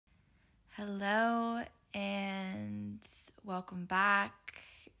Hello and welcome back.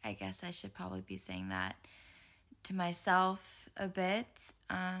 I guess I should probably be saying that to myself a bit.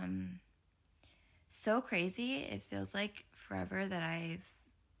 So crazy. It feels like forever that I've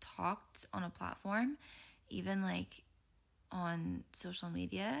talked on a platform, even like on social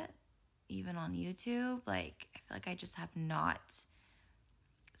media, even on YouTube. Like, I feel like I just have not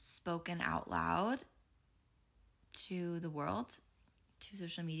spoken out loud to the world, to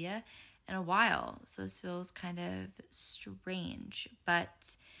social media in a while. So this feels kind of strange,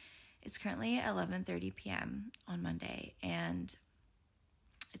 but it's currently 11:30 p.m. on Monday and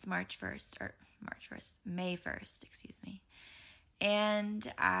it's May 1st, excuse me.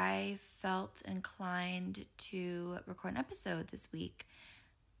 And I felt inclined to record an episode this week,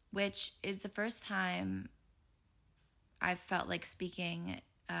 which is the first time I've felt like speaking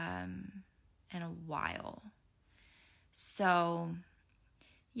in a while. So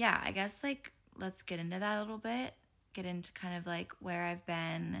yeah, I guess like let's get into that a little bit, get into kind of like where I've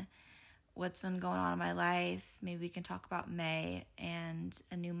been, what's been going on in my life. Maybe we can talk about May and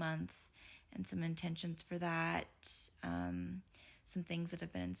a new month and some intentions for that. Some things that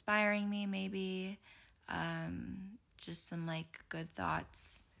have been inspiring me, maybe. Just some like good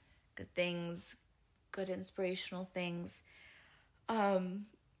thoughts, good things, good inspirational things.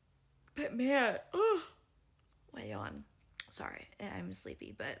 But man, my yawn. Sorry, I'm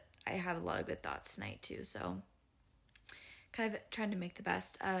sleepy, but I have a lot of good thoughts tonight too, so kind of trying to make the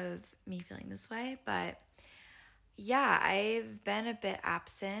best of me feeling this way. But yeah, I've been a bit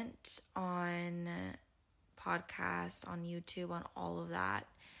absent on podcasts, on YouTube, on all of that,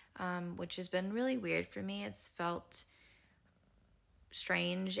 which has been really weird for me. It's felt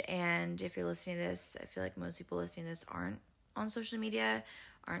strange, and if you're listening to this, I feel like most people listening to this aren't on social media,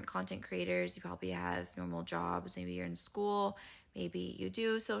 aren't content creators. You probably have normal jobs. Maybe you're in school. Maybe you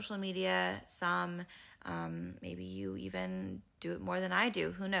do social media, some. Maybe you even do it more than I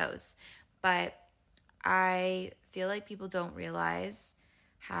do. Who knows? But I feel like people don't realize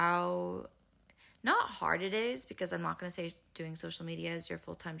how not hard it is, because I'm not going to say doing social media as your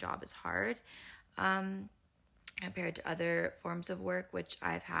full-time job is hard compared to other forms of work, which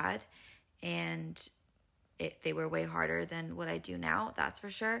I've had. And they were way harder than what I do now, that's for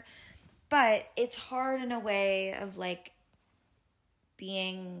sure. But it's hard in a way of like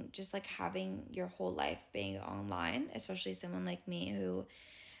being just like having your whole life being online, especially someone like me who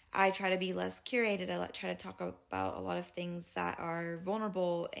I try to be less curated. I try to talk about a lot of things that are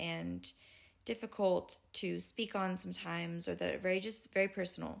vulnerable and difficult to speak on sometimes, or that are very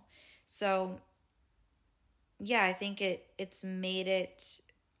personal. So yeah, I think it's made it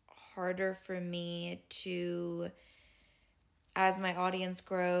harder for me to, as my audience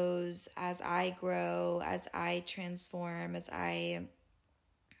grows, as I grow, as I transform, as I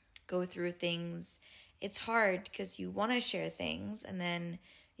go through things, it's hard because you want to share things and then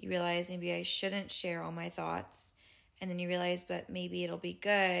you realize maybe I shouldn't share all my thoughts. And then you realize, but maybe it'll be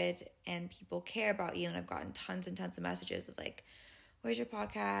good and people care about you. And I've gotten tons and tons of messages of like, where's your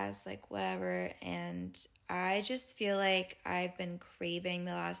podcast? Like, whatever. And I just feel like I've been craving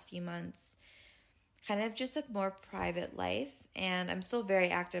the last few months kind of just a more private life. And I'm still very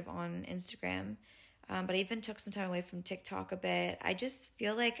active on Instagram. But I even took some time away from TikTok a bit. I just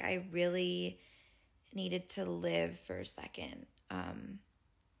feel like I really needed to live for a second.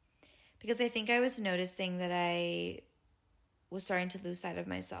 Because I think I was noticing that I was starting to lose sight of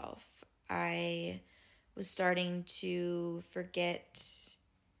myself. I was starting to forget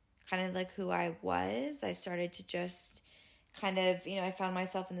kind of like who I was. I started to just kind of, I found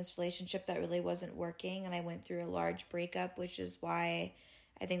myself in this relationship that really wasn't working, and I went through a large breakup, which is why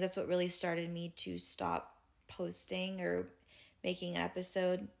I think that's what really started me to stop posting or making an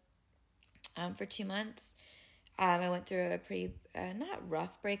episode for 2 months. I went through a pretty, not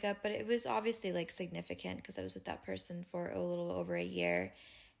rough breakup, but it was obviously like significant because I was with that person for a little over a year.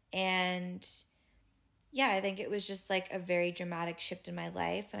 And yeah, I think it was just like a very dramatic shift in my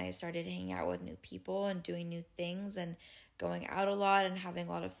life. And I started hanging out with new people and doing new things and going out a lot and having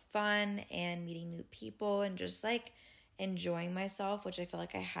a lot of fun and meeting new people and just like enjoying myself, which I feel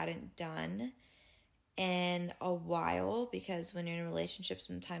like I hadn't done in a while, because when you're in a relationship,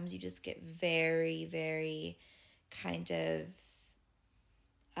 sometimes you just get very, very kind of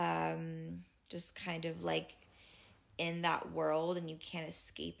just kind of like in that world and you can't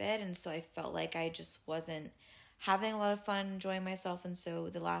escape it. And so I felt like I just wasn't having a lot of fun, enjoying myself. And so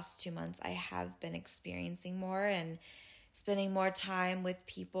the last 2 months I have been experiencing more and spending more time with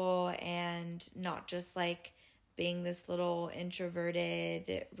people, and not just like being this little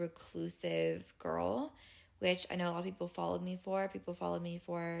introverted, reclusive girl, which I know a lot of people followed me for. People followed me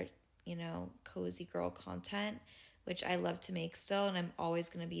for cozy girl content, which I love to make still. And I'm always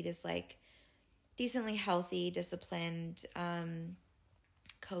going to be this like decently healthy, disciplined,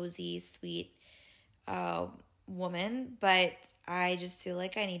 cozy, sweet woman. But I just feel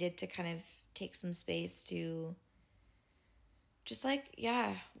like I needed to kind of take some space to just like,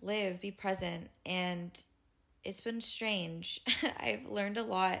 live, be present. And it's been strange. I've learned a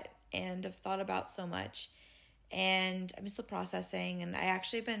lot and I've thought about so much. And I'm still processing. And I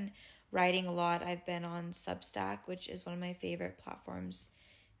actually have been writing a lot. I've been on Substack, which is one of my favorite platforms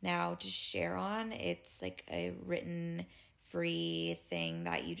now to share on. It's like a written free thing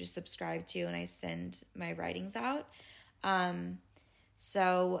that you just subscribe to, and I send my writings out.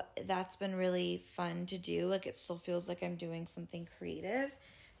 So that's been really fun to do. Like, it still feels like I'm doing something creative,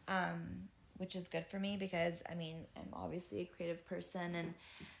 which is good for me because, I'm obviously a creative person and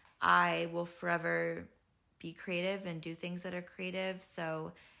I will forever be creative and do things that are creative.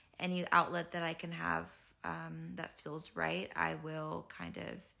 So any outlet that I can have that feels right, I will kind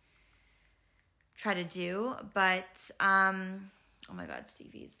of try to do. But, oh my God,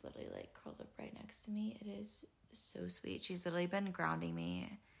 Stevie's literally like curled up right next to me. It is so sweet. She's literally been grounding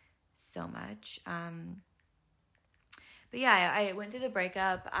me so much. But yeah, I went through the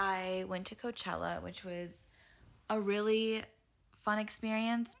breakup. I went to Coachella, which was a really fun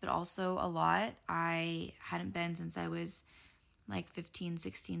experience, but also a lot. I hadn't been since I was like 15,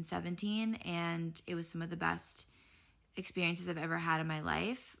 16, 17, and it was some of the best experiences I've ever had in my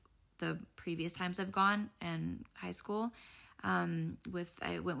life. The previous times I've gone in high school,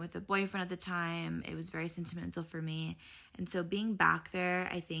 I went with a boyfriend at the time. It was very sentimental for me. And so being back there,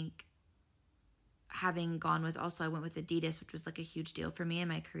 I think having gone with, also I went with Adidas, which was like a huge deal for me in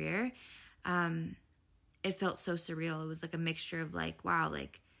my career. It felt so surreal. It was like a mixture of like, wow,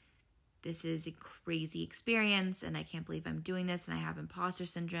 like this is a crazy experience and I can't believe I'm doing this and I have imposter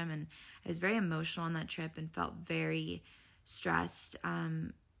syndrome. And I was very emotional on that trip and felt very stressed.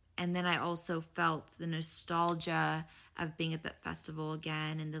 And then I also felt the nostalgia of being at that festival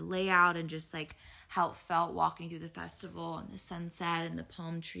again and the layout and just like how it felt walking through the festival and the sunset and the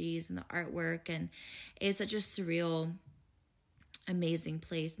palm trees and the artwork. And it's such a surreal, amazing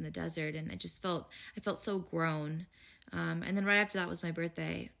place in the desert. And I felt so grown. And then right after that was my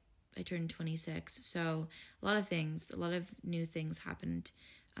birthday. I turned 26. So a lot of new things happened.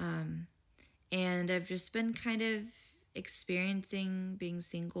 And I've just been kind of experiencing being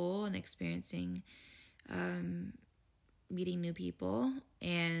single and experiencing meeting new people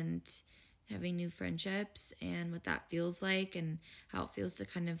and having new friendships and what that feels like and how it feels to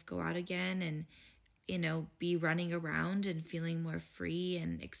kind of go out again and, be running around and feeling more free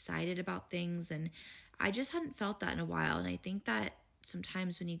and excited about things. And I just hadn't felt that in a while. And I think that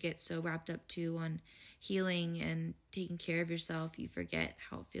sometimes when you get so wrapped up too on healing and taking care of yourself, you forget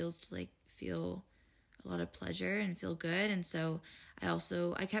how it feels to like feel a lot of pleasure and feel good. And so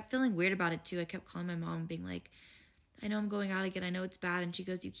I kept feeling weird about it too. I kept calling my mom and being like, I know I'm going out again. I know it's bad. And she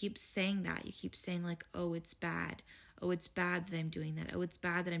goes, you keep saying that. You keep saying like, oh, it's bad. Oh, it's bad that I'm doing that. Oh, it's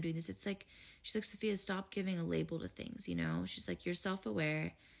bad that I'm doing this. It's like, she's like, Sophia, stop giving a label to things, She's like, you're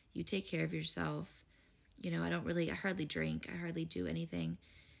self-aware. You take care of yourself. I hardly drink. I hardly do anything.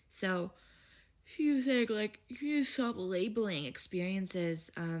 So she was saying like, you need to stop labeling experiences,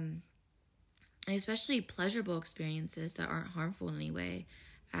 and especially pleasurable experiences that aren't harmful in any way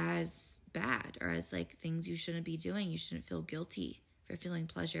as bad or as like things you shouldn't be doing. You shouldn't feel guilty for feeling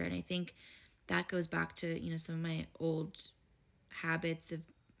pleasure. And I think that goes back to, some of my old habits of,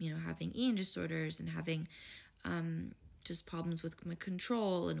 having eating disorders and having just problems with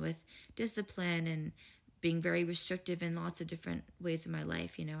control and with discipline and being very restrictive in lots of different ways in my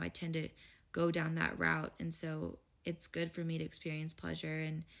life. I tend to go down that route. And so it's good for me to experience pleasure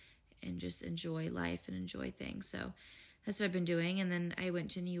and just enjoy life and enjoy things. So that's what I've been doing. And then I went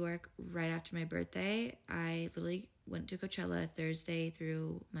to New York right after my birthday. I literally went to Coachella Thursday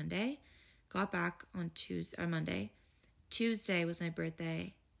through Monday, got back on Monday. Tuesday was my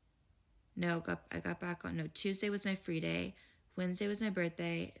birthday. Tuesday was my free day. Wednesday was my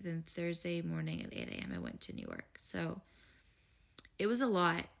birthday. Then Thursday morning at 8 a.m. I went to New York. So it was a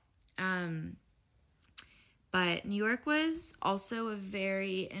lot. But New York was also a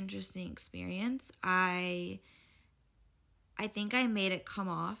very interesting experience. I think I made it come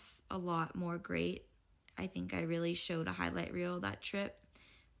off a lot more great. I think I really showed a highlight reel that trip.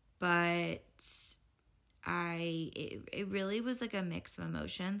 But it really was like a mix of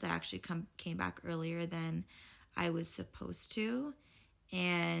emotions. I actually came back earlier than I was supposed to.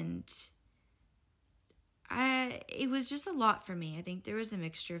 And it was just a lot for me. I think there was a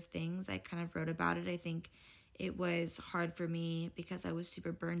mixture of things. I kind of wrote about it. I think it was hard for me because I was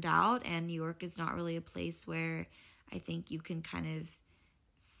super burned out, and New York is not really a place where I think you can kind of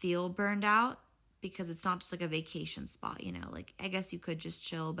feel burned out, because it's not just like a vacation spot, you know, like I guess you could just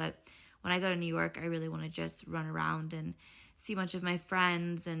chill, but when I go to New York, I really want to just run around and see a bunch of my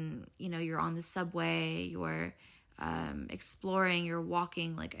friends, and, you know, you're on the subway, you're exploring, you're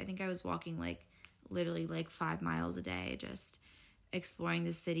walking, like I think I was walking like literally like 5 miles a day, just exploring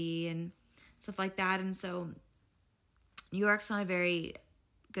the city and stuff like that. And so New York's not a very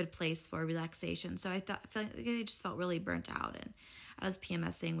good place for relaxation. So I feel like I just felt really burnt out, and I was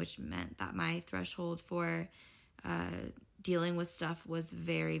PMSing, which meant that my threshold for dealing with stuff was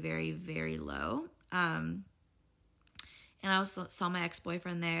very, very, very low. And I also saw my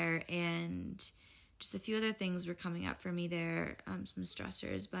ex-boyfriend there, and just a few other things were coming up for me there, some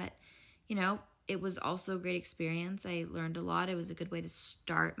stressors, but, you know, it was also a great experience. I learned a lot. It was a good way to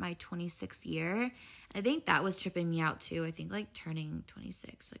start my 26th year. I think that was tripping me out too. I think like turning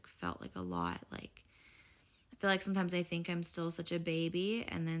 26 like felt like a lot. Like I feel like sometimes I think I'm still such a baby,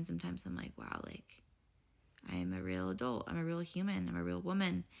 and then sometimes I'm like, wow, like I'm a real adult. I'm a real human. I'm a real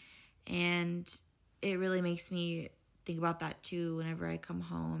woman. And it really makes me think about that too whenever I come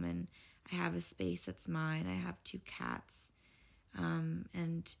home and I have a space that's mine. I have 2 cats.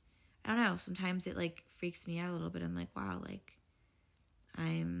 And I don't know, sometimes it like freaks me out a little bit. I'm like, wow, like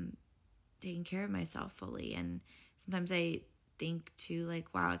I'm taking care of myself fully. And sometimes I think too,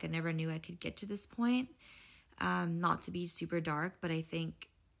 like, wow, like I never knew I could get to this point. Not to be super dark, but I think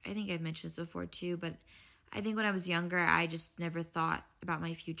I've mentioned this before too, but I think when I was younger, I just never thought about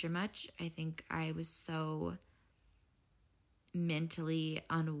my future much. I think I was so mentally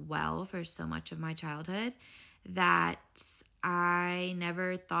unwell for so much of my childhood that I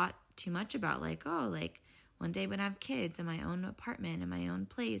never thought too much about like, oh, like one day when I have kids and my own apartment and my own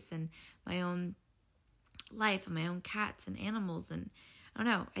place and my own life and my own cats and animals. And I don't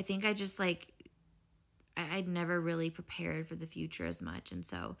know, I think I just like, I'd never really prepared for the future as much. And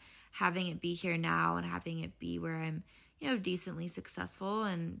so having it be here now and having it be where I'm, you know, decently successful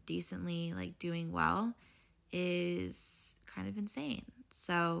and decently like doing well is kind of insane.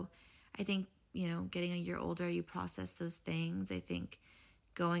 So I think, you know, getting a year older, you process those things. I think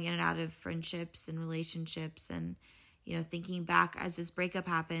going in and out of friendships and relationships and, you know, thinking back as this breakup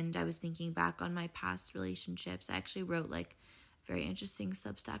happened, I was thinking back on my past relationships. I actually wrote like a very interesting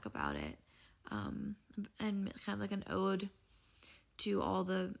Substack about it. And kind of like an ode to all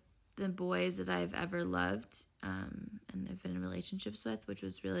the boys that I've ever loved, and have been in relationships with, which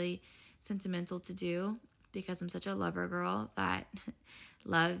was really sentimental to do because I'm such a lover girl that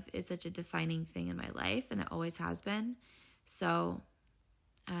love is such a defining thing in my life, and it always has been. So,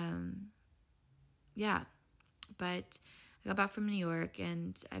 yeah, but I got back from New York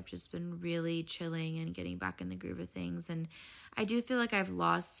and I've just been really chilling and getting back in the groove of things. And I do feel like I've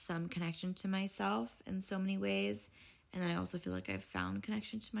lost some connection to myself in so many ways. And then I also feel like I've found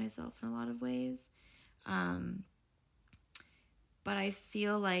connection to myself in a lot of ways. But I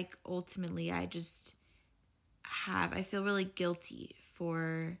feel like ultimately I feel really guilty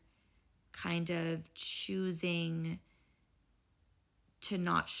for kind of choosing to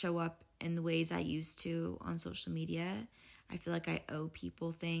not show up in the ways I used to on social media. I feel like I owe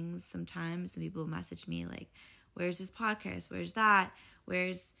people things sometimes when people message me like, where's this podcast? Where's that?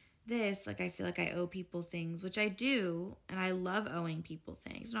 Where's this? Like, I feel like I owe people things, which I do. And I love owing people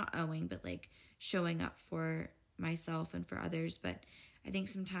things. Not owing, but like showing up for myself and for others. But I think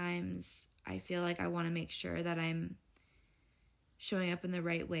sometimes I feel like I want to make sure that I'm showing up in the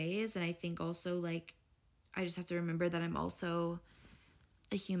right ways. And I think also like, I just have to remember that I'm also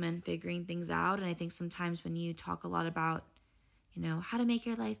a human figuring things out. And I think sometimes when you talk a lot about, you know, how to make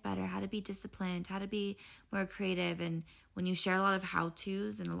your life better, how to be disciplined, how to be more creative, and when you share a lot of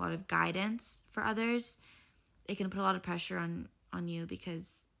how-tos and a lot of guidance for others, it can put a lot of pressure on you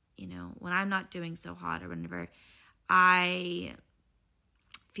because, you know, when I'm not doing so hot or whenever I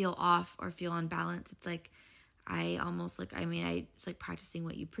feel off or feel unbalanced, it's like it's like practicing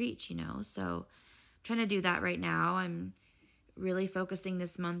what you preach, you know? So I'm trying to do that right now. I'm really focusing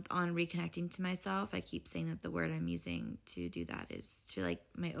this month on reconnecting to myself. I keep saying that the word I'm using to do that is to like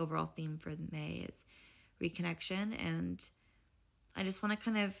my overall theme for May is reconnection. And I just want to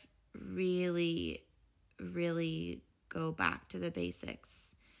kind of really, really go back to the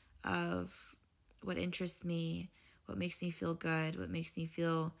basics of what interests me, what makes me feel good, what makes me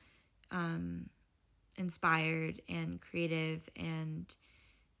feel inspired and creative and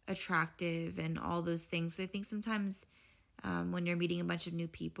attractive and all those things. I think sometimes when you're meeting a bunch of new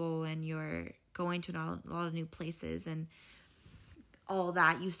people and you're going to a lot of new places and all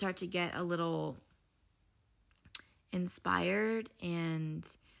that, you start to get a little inspired and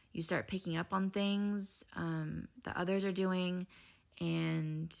you start picking up on things that others are doing,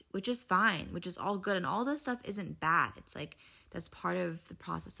 and which is fine, which is all good. And all this stuff isn't bad. It's like, that's part of the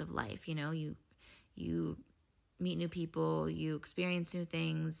process of life. You meet new people, you experience new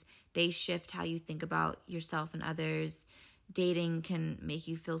things. They shift how you think about yourself and others. Dating can make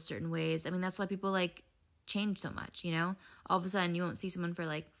you feel certain ways. I mean, that's why people like change so much, all of a sudden you won't see someone for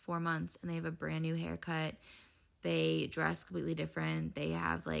like 4 months and they have a brand new haircut. They dress completely different. They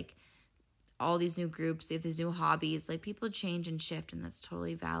have like all these new groups. They have these new hobbies. Like, people change and shift, and that's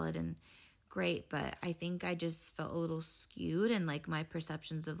totally valid and great. But I think I just felt a little skewed in like my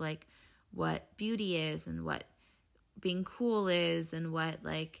perceptions of like what beauty is and what being cool is and what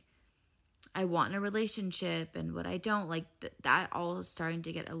like I want in a relationship and what I don't. Like that all is starting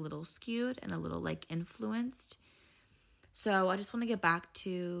to get a little skewed and a little like influenced. So I just want to get back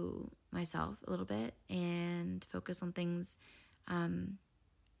to myself a little bit and focus on things that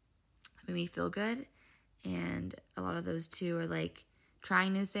make me feel good. And a lot of those too are like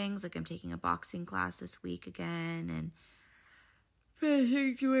trying new things. Like, I'm taking a boxing class this week again, and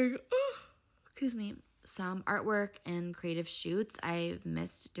finishing doing some artwork and creative shoots. I've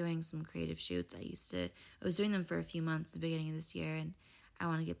missed doing some creative shoots. I was doing them for a few months at the beginning of this year, and I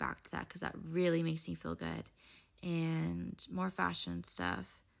want to get back to that because that really makes me feel good. And more fashion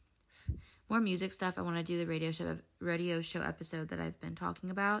stuff, more music stuff. I want to do the radio show episode that I've been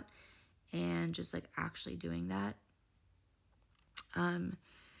talking about, and just like actually doing that.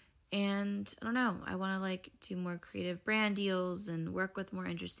 And I don't know, I want to like do more creative brand deals and work with more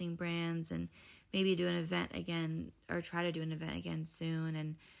interesting brands, and maybe do an event again, or try to do an event again soon,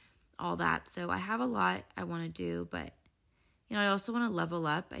 and all that. So I have a lot I want to do, but I also want to level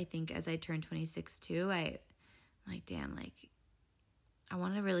up. I think as I turn 26 too, I'm like, damn, like I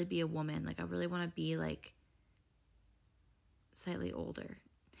want to really be a woman. Like, I really want to be like slightly older.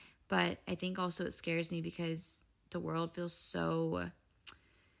 But I think also it scares me because the world feels so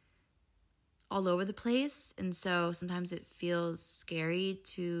all over the place. And so sometimes it feels scary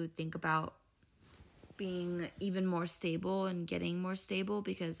to think about being even more stable and getting more stable,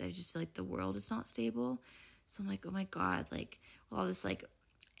 because I just feel like the world is not stable. So I'm like, oh my God, like all this like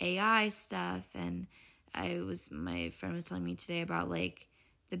AI stuff. And my friend was telling me today about like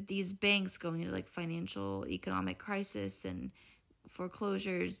these banks going into like financial economic crisis and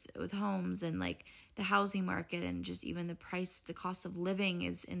foreclosures with homes, and like the housing market, and just even the cost of living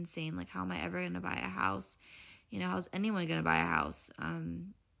is insane. Like, how am I ever going to buy a house? How's anyone going to buy a house?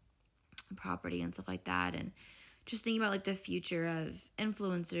 Property and stuff like that. And just thinking about like the future of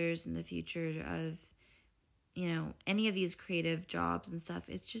influencers and the future of, any of these creative jobs and stuff.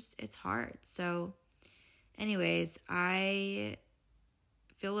 It's hard. So anyways, I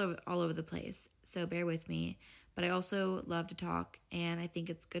feel all over the place. So bear with me. But I also love to talk, and I think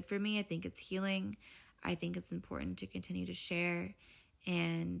it's good for me. I think it's healing. I think it's important to continue to share.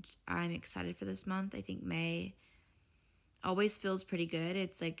 And I'm excited for this month. I think May always feels pretty good.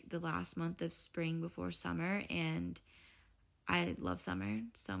 It's like the last month of spring before summer, and I love summer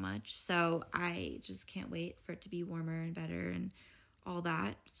so much. So I just can't wait for it to be warmer and better and all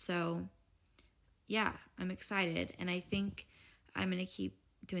that. So yeah, I'm excited. And I think I'm going to keep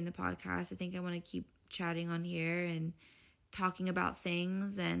doing the podcast. I think I want to keep chatting on here and talking about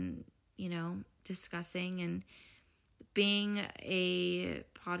things and, discussing and being a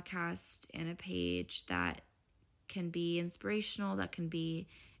podcast and a page that can be inspirational, that can be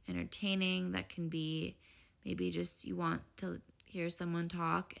entertaining, that can be maybe just you want to hear someone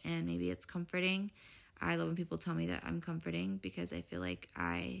talk and maybe it's comforting. I love when people tell me that I'm comforting, because I feel like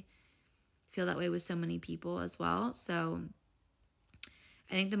I feel that way with so many people as well. So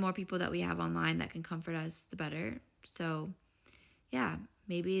I think the more people that we have online that can comfort us, the better. So yeah,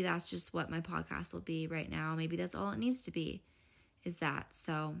 maybe that's just what my podcast will be right now. Maybe that's all it needs to be, is that.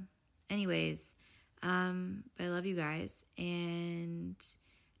 So anyways, but I love you guys, and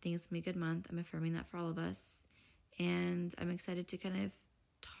I think it's gonna be a good month. I'm affirming that for all of us, and I'm excited to kind of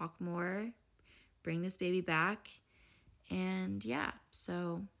talk more, bring this baby back, and yeah.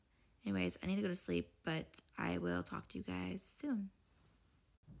 So anyways, I need to go to sleep, but I will talk to you guys soon.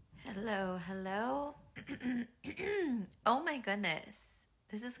 Hello. Oh my goodness.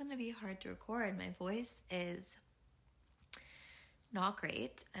 This is going to be hard to record. My voice is not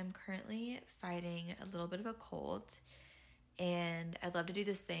great. I'm currently fighting a little bit of a cold, and I'd love to do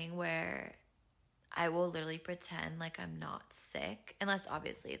this thing where I will literally pretend like I'm not sick, unless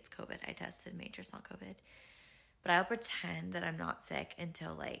obviously it's COVID. I tested, made sure it's not COVID. But I'll pretend that I'm not sick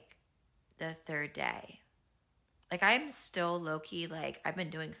until like the third day. Like, I'm still low-key, like, I've been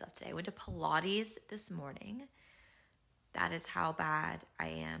doing stuff today. I went to Pilates this morning. that is how bad I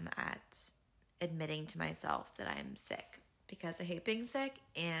am at admitting to myself that I'm sick, because I hate being sick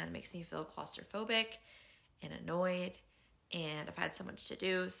and it makes me feel claustrophobic and annoyed, and I've had so much to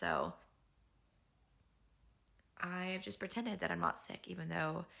do, so I've just pretended that I'm not sick, even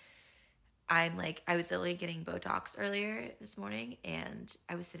though I was literally getting Botox earlier this morning, and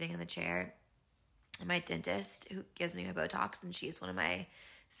I was sitting in the chair, and my dentist who gives me my Botox, and she's one of my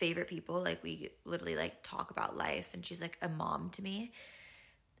favorite people. Like, we literally like talk about life, and she's like a mom to me.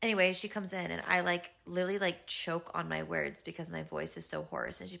 Anyway, she comes in, and I like literally like choke on my words because my voice is so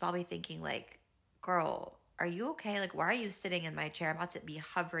hoarse, and she's probably thinking like, girl, are you okay? Like, why are you sitting in my chair? I'm about to be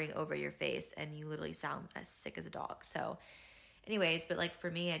hovering over your face, and you literally sound as sick as a dog. So anyways, but like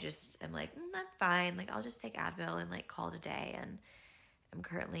for me, I just am like, I'm fine. Like, I'll just take Advil and like call it a day. And I'm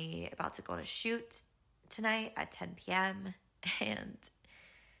currently about to go on a shoot tonight at 10 p.m. And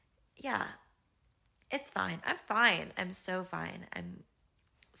yeah, it's fine. I'm fine. I'm so fine. I'm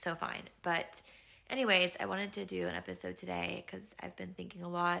so fine. But anyways, I wanted to do an episode today because I've been thinking a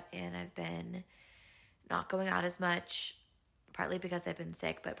lot, and I've been not going out as much, partly because I've been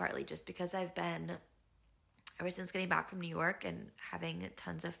sick, but partly just because I've been, ever since getting back from New York and having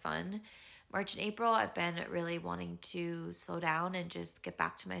tons of fun, March and April, I've been really wanting to slow down and just get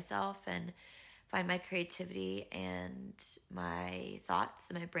back to myself and find my creativity and my thoughts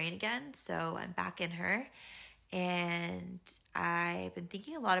in my brain again. So I'm back in her. And I've been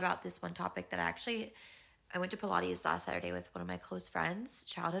thinking a lot about this one topic that I went to Pilates last Saturday with one of my close friends,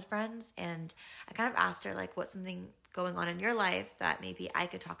 childhood friends, and I kind of asked her, like, what's something going on in your life that maybe I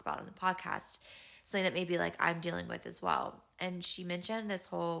could talk about on the podcast, something that maybe like I'm dealing with as well. And she mentioned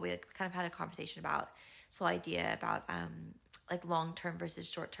we kind of had a conversation about this whole idea about like long-term versus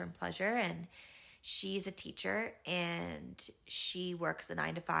short-term pleasure. And she's a teacher, and she works a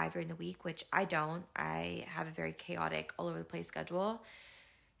 9 to 5 during the week, which I don't. I have a very chaotic, all over the place schedule.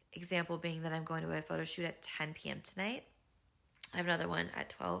 Example being that I'm going to a photo shoot at 10 p.m. tonight. I have another one at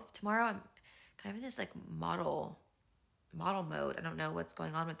 12 tomorrow. I'm kind of in this like model mode. I don't know what's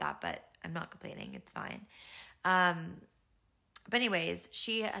going on with that, but I'm not complaining. It's fine. But anyways,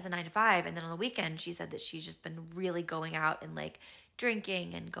 she has a 9 to 5, and then on the weekend, she said that she's just been really going out and like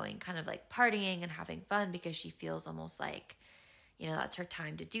drinking and going kind of like partying and having fun, because she feels almost like, that's her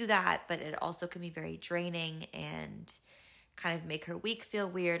time to do that. But it also can be very draining and kind of make her week feel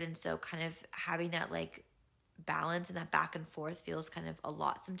weird. And so kind of having that like balance and that back and forth feels kind of a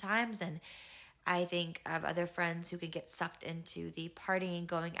lot sometimes. And I think of other friends who can get sucked into the partying,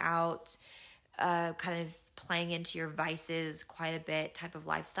 going out, kind of playing into your vices quite a bit type of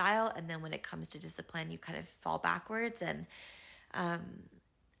lifestyle. And then when it comes to discipline, you kind of fall backwards. And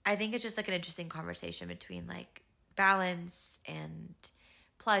I think it's just like an interesting conversation between like balance and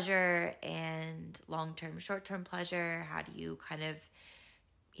pleasure and long-term, short-term pleasure. How do you kind of,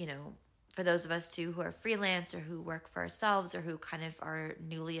 for those of us too who are freelance or who work for ourselves or who kind of are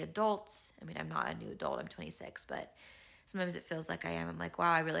newly adults. I mean, I'm not a new adult, I'm 26, but sometimes it feels like I am. I'm like,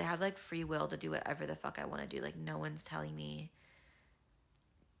 wow, I really have like free will to do whatever the fuck I want to do. Like, no one's telling me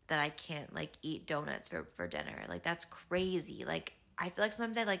that I can't like eat donuts for dinner. Like, that's crazy. Like, I feel like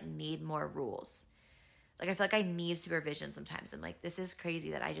sometimes I like need more rules. Like, I feel like I need supervision sometimes. I'm like, this is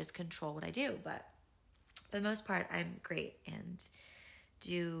crazy that I just control what I do. But for the most part, I'm great and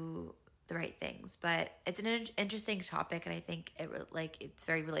do the right things. But it's an interesting topic, and I think it's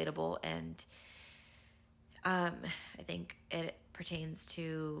very relatable. And I think it pertains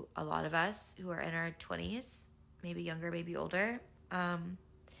to a lot of us who are in our 20s, maybe younger, maybe older.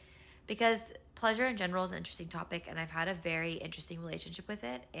 Because pleasure in general is an interesting topic, and I've had a very interesting relationship with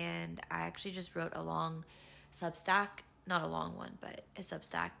it. And I actually just wrote a long Substack, not a long one, but a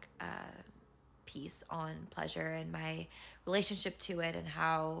Substack piece on pleasure and my relationship to it, and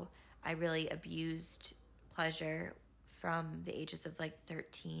how I really abused pleasure from the ages of like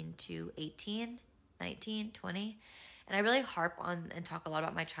 13 to 18, 19, 20. And I really harp on and talk a lot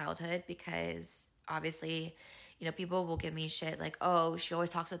about my childhood, because obviously, people will give me shit like, oh, she always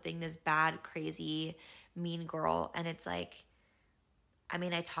talks about being this bad, crazy, mean girl. And it's like, I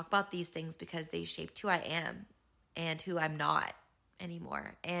mean, I talk about these things because they shaped who I am and who I'm not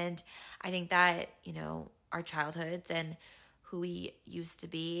anymore. And I think that, our childhoods and who we used to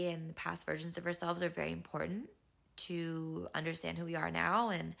be and the past versions of ourselves are very important to understand who we are now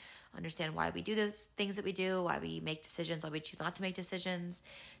and understand why we do those things that we do, why we make decisions, why we choose not to make decisions.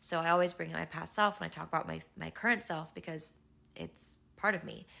 So I always bring in my past self when I talk about my current self, because it's part of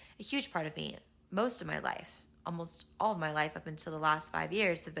me, a huge part of me. Most of my life, almost all of my life up until the last 5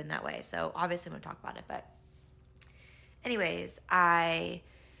 years have been that way. So obviously I'm going to talk about it. But anyways, I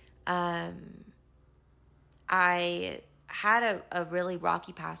had a really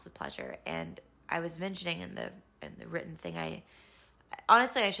rocky past with pleasure, and I was mentioning in the written thing, I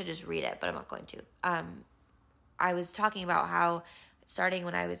honestly, I should just read it, but I'm not going to. I was talking about how starting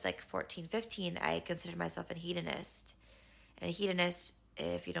when I was like 14, 15, I considered myself a hedonist. And a hedonist,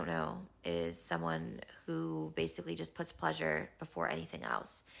 if you don't know, is someone who basically just puts pleasure before anything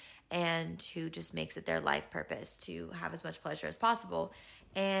else and who just makes it their life purpose to have as much pleasure as possible.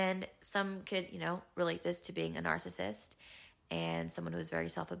 And some could, relate this to being a narcissist and someone who's very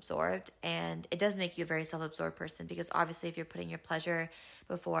self-absorbed. And it does make you a very self-absorbed person, because obviously if you're putting your pleasure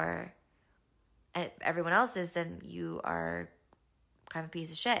before everyone else's, then you are kind of a piece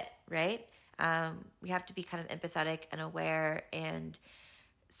of shit, right? We have to be kind of empathetic and aware and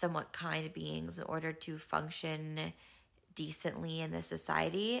somewhat kind beings in order to function decently in this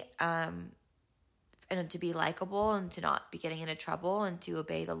society, and to be likable and to not be getting into trouble and to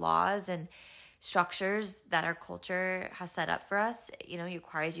obey the laws and structures that our culture has set up for us. It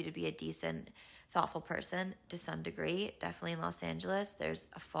requires you to be a decent, thoughtful person to some degree. Definitely in Los Angeles, there's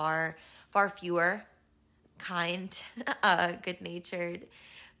a far fewer kind, good-natured,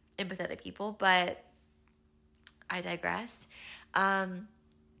 empathetic people, but I digress. But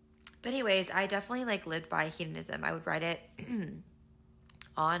anyways, I definitely lived by hedonism. I would write it in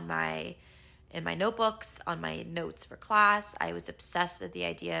my notebooks, on my notes for class. I was obsessed with the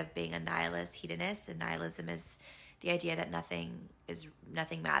idea of being a nihilist hedonist, and nihilism is the idea that nothing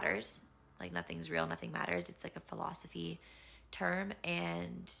matters. Nothing's real, nothing matters. It's like a philosophy term,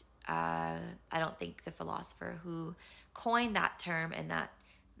 and I don't think the philosopher who coined that term and that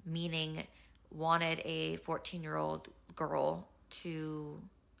meaning wanted a 14-year-old girl to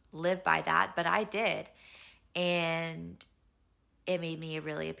live by that, but I did. And it made me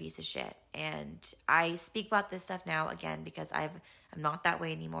really a piece of shit. And I speak about this stuff now again because I'm not that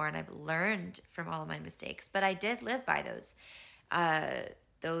way anymore, and I've learned from all of my mistakes. But I did live by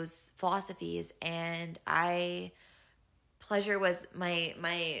those philosophies, and pleasure was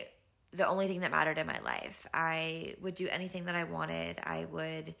the only thing that mattered in my life. I would do anything that I wanted.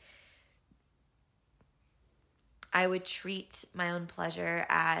 I would treat my own pleasure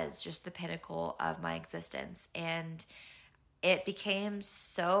as just the pinnacle of my existence. And it became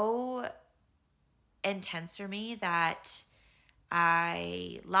so intense for me that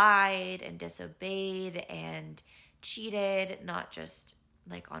I lied and disobeyed and cheated, not just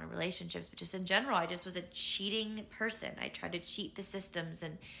on relationships, but just in general. I just was a cheating person. I tried to cheat the systems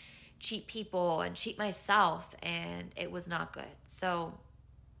and cheat people and cheat myself, and it was not good. So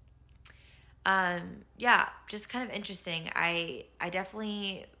just kind of interesting. I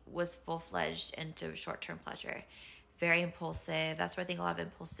definitely was full-fledged into short-term pleasure. Very impulsive. That's where I think a lot of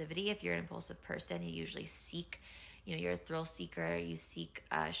impulsivity. If you're an impulsive person, you usually seek, you're a thrill seeker. You seek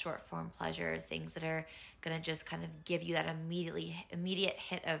short-form pleasure, things that are going to just kind of give you that immediate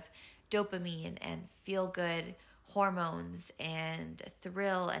hit of dopamine and feel-good hormones and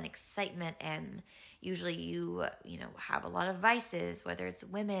thrill and excitement. And usually you have a lot of vices, whether it's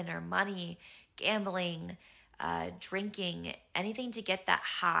women or money, gambling, drinking, anything to get that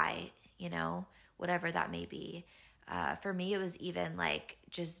high, whatever that may be. For me, it was even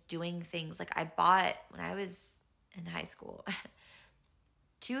just doing things. I bought, when I was in high school,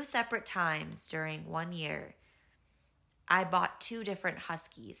 2 separate times during 1 year, I bought 2 different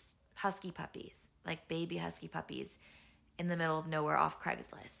husky puppies, baby husky puppies, in the middle of nowhere off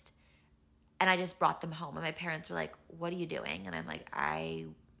Craigslist. And I just brought them home, and my parents were like, "What are you doing?" And I'm like, "I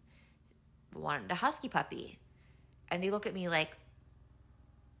wanted a husky puppy." And they look at me like,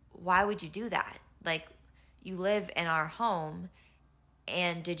 "Why would you do that? You live in our home,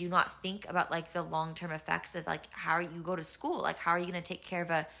 and did you not think about the long-term effects of how you go to school? How are you going to take care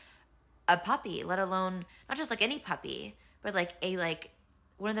of a puppy, let alone not just any puppy, but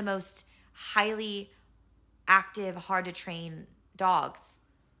one of the most highly active, hard to train dogs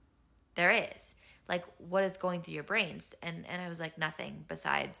there is? What is going through your brains?" And I was like, "Nothing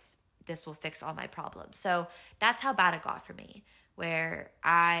besides this will fix all my problems." So that's how bad it got for me, where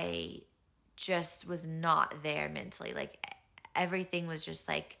I just was not there mentally. Everything was just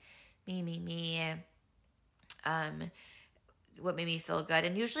me. What made me feel good.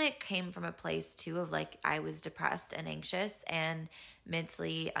 And usually it came from a place too of I was depressed and anxious and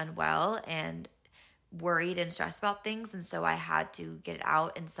mentally unwell and worried and stressed about things, and so I had to get it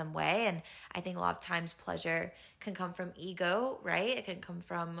out in some way. And I think a lot of times pleasure can come from ego, right? It can come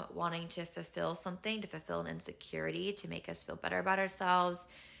from wanting to fulfill something, to fulfill an insecurity, to make us feel better about ourselves,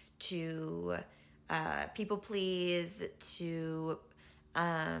 to people please, to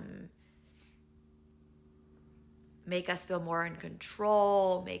make us feel more in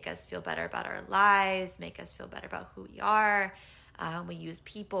control, make us feel better about our lives, make us feel better about who we are. We use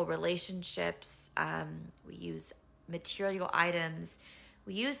people, relationships, we use material items,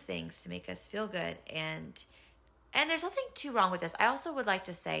 we use things to make us feel good. And there's nothing too wrong with this. I also would like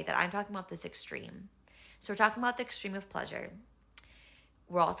to say that I'm talking about this extreme. So we're talking about the extreme of pleasure.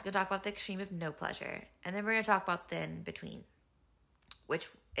 We're also going to talk about the extreme of no pleasure. And then we're going to talk about the in between, which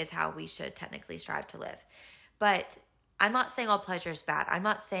is how we should technically strive to live. But I'm not saying all pleasure is bad. I'm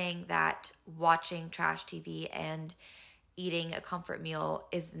not saying that watching trash TV and eating a comfort meal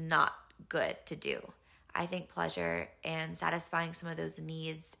is not good to do. I think pleasure and satisfying some of those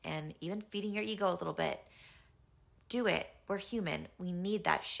needs and even feeding your ego a little bit, do it. We're human. We need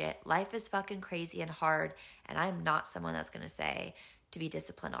that shit. Life is fucking crazy and hard. And I'm not someone that's going to say to be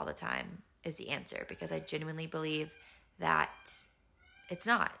disciplined all the time is the answer, because I genuinely believe that it's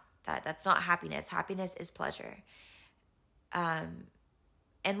not. That's not happiness. Happiness is pleasure. And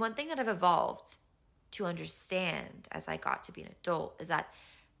one thing that I've evolved to understand as I got to be an adult is that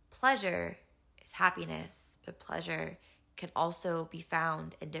pleasure is happiness, but pleasure can also be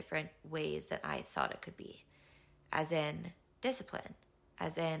found in different ways than I thought it could be. As in discipline,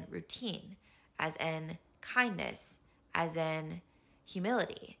 as in routine, as in kindness, as in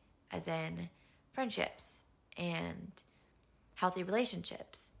humility, as in friendships and healthy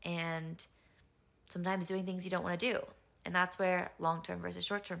relationships, and sometimes doing things you don't want to do. And that's where long-term versus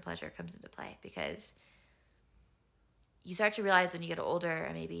short-term pleasure comes into play, because you start to realize when you get older,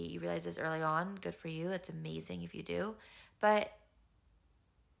 and maybe you realize this early on, good for you, it's amazing if you do, but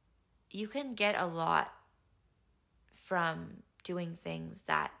you can get a lot from doing things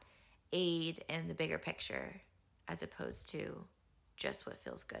that aid in the bigger picture as opposed to just what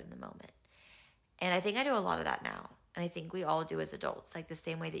feels good in the moment. And I think I do a lot of that now. And I think we all do as adults, like the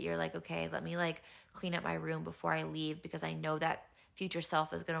same way that you're like, okay, let me like clean up my room before I leave, because I know that future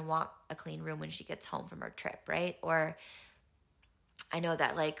self is going to want a clean room when she gets home from her trip, right? Or I know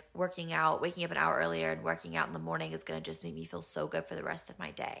that like waking up an hour earlier and working out in the morning is going to just make me feel so good for the rest of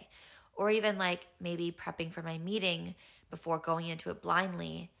my day. Or even like maybe prepping for my meeting before going into it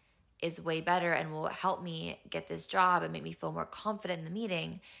blindly is way better and will help me get this job and make me feel more confident in the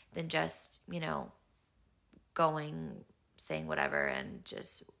meeting than just, going, saying whatever and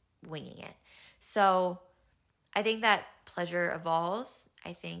just winging it. So I think that pleasure evolves.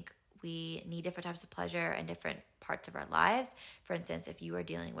 I think we need different types of pleasure in different parts of our lives. For instance, if you are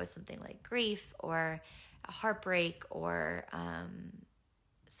dealing with something like grief or a heartbreak or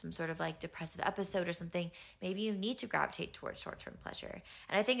some sort of like depressive episode or something, maybe you need to gravitate towards short-term pleasure.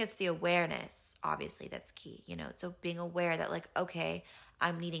 And I think it's the awareness, obviously, that's key. So being aware that like, okay,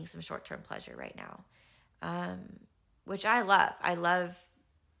 I'm needing some short-term pleasure right now. Which I love. I love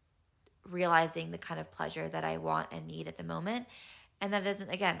realizing the kind of pleasure that I want and need at the moment. And that doesn't,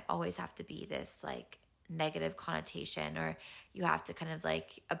 again, always have to be this like negative connotation, or you have to kind of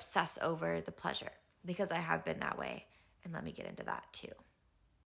like obsess over the pleasure, because I have been that way. And let me get into that too.